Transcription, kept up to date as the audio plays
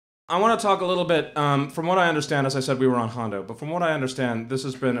I want to talk a little bit, from what I understand, as I said, we were on Hondo, but from what I understand, this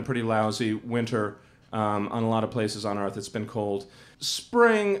has been a pretty lousy winter on a lot of places on Earth. It's been cold.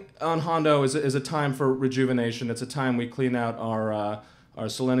 Spring on Hondo is a time for rejuvenation. It's a time we clean out our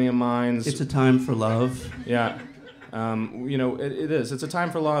selenium mines. It's a time for love. Yeah. It is. It's a time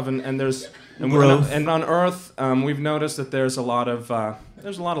for love, and there's growth. And on Earth, we've noticed that there's a lot of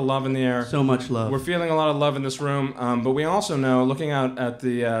love in the air. So much love. We're feeling a lot of love in this room, but we also know, looking out at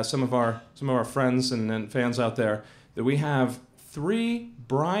the some of our friends and fans out there, that we have 3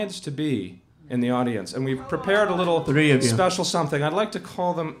 brides to be in the audience, and we've prepared a little special something. I'd like to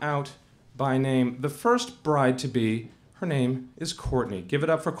call them out by name. The first bride to be, her name is Courtney. Give it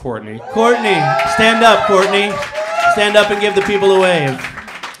up for Courtney. Courtney, stand up, Courtney. Stand up and give the people a wave.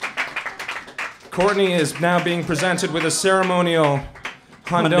 Courtney is now being presented with a ceremonial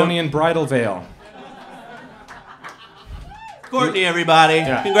Hondonian bridal veil. Courtney, everybody.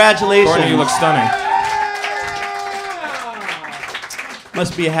 Yeah. Congratulations. Courtney, you look stunning.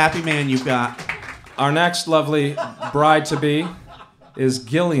 Must be a happy man you've got. Our next lovely bride-to-be is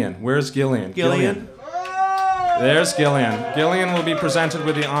Gillian. Where's Gillian? Gillian. There's Gillian. Gillian will be presented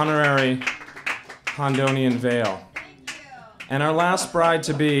with the honorary Hondonian veil. And our last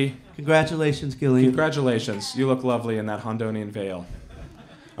bride-to-be... Congratulations, Gillian. Congratulations. You look lovely in that Hondonian veil.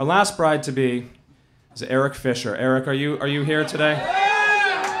 Our last bride-to-be is Eric Fisher. Eric, are you here today?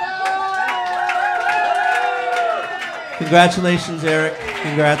 Congratulations, Eric.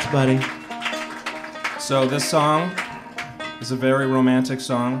 Congrats, buddy. So this song is a very romantic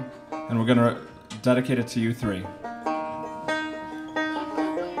song, and we're going to dedicate it to you 3.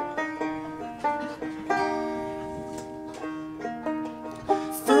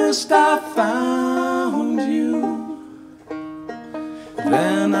 First I found you,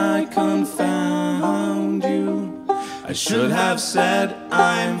 then I confound you. I should have said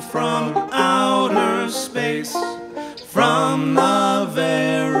I'm from outer space, from the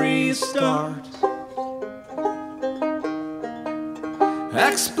very start.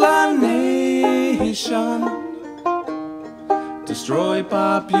 Explanation, destroy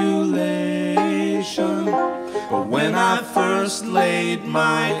population. But when I first laid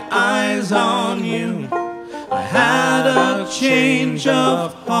my eyes on you, I had a change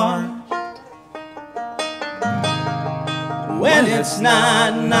of heart. When it's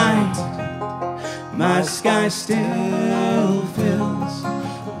not night, my sky still fills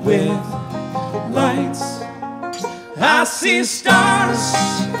with lights. I see stars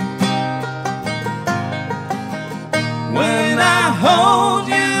when I hold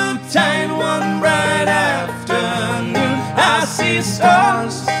you tight one bright afternoon. I see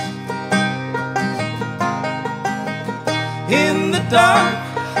stars in the dark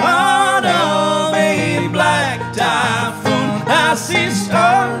heart of a black typhoon. I see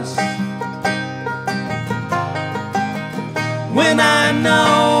stars when I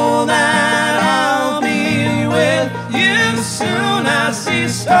know that I'll be with you soon. I see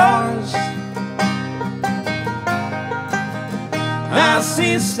stars. I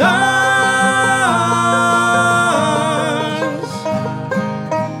see stars.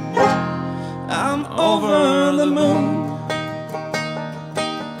 I'm over the moon.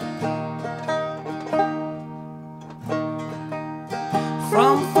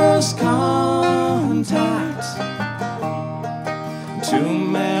 From first contact to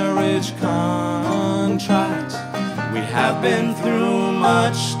marriage contract, we have been through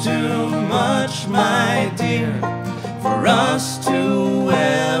much, too much, my dear, for us to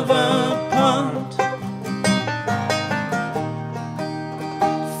ever part.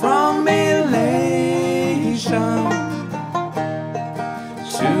 From elation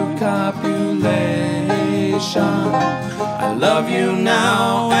to copulation, I love you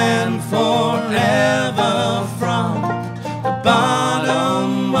now and forever from the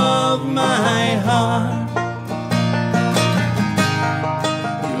bottom of my heart.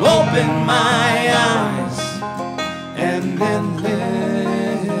 You opened my eyes and then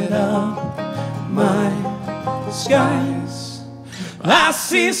lit up my skies. I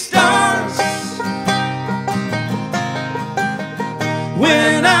see stars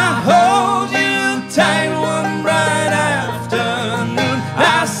when I hold you tight one bright afternoon.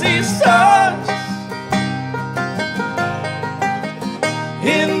 I see stars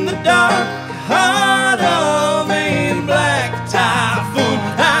in the dark heart of a black typhoon.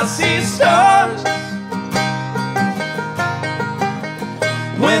 I see stars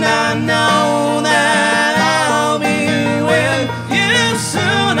when I know that I'll be with you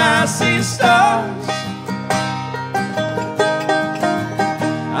soon. I see stars.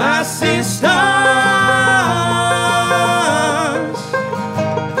 I see stars.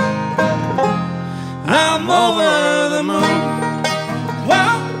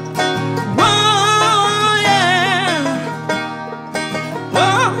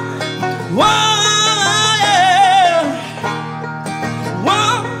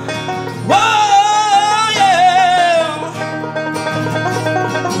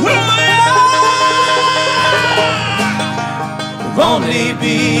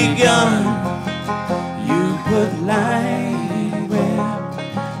 begun. You put light where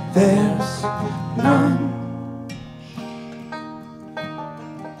there's none.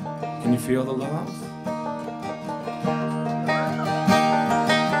 Can you feel the love?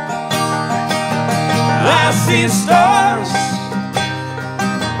 I see stars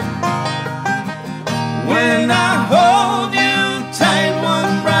when I hold you tight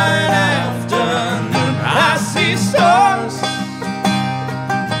one bright afternoon. I see stars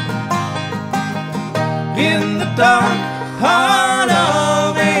in the dark heart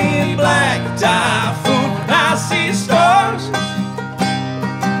of a black typhoon. I see stars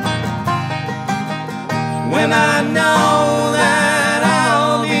when I know that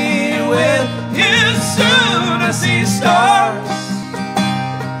I'll be with you soon. I see stars,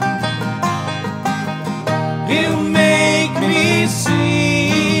 you make me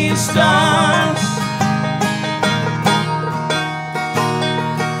see stars.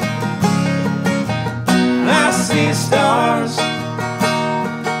 I see stars,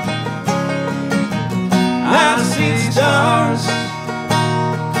 I see stars,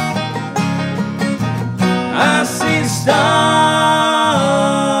 I see stars.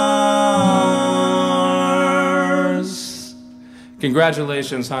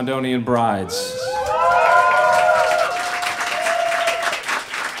 Congratulations, Hondonian brides.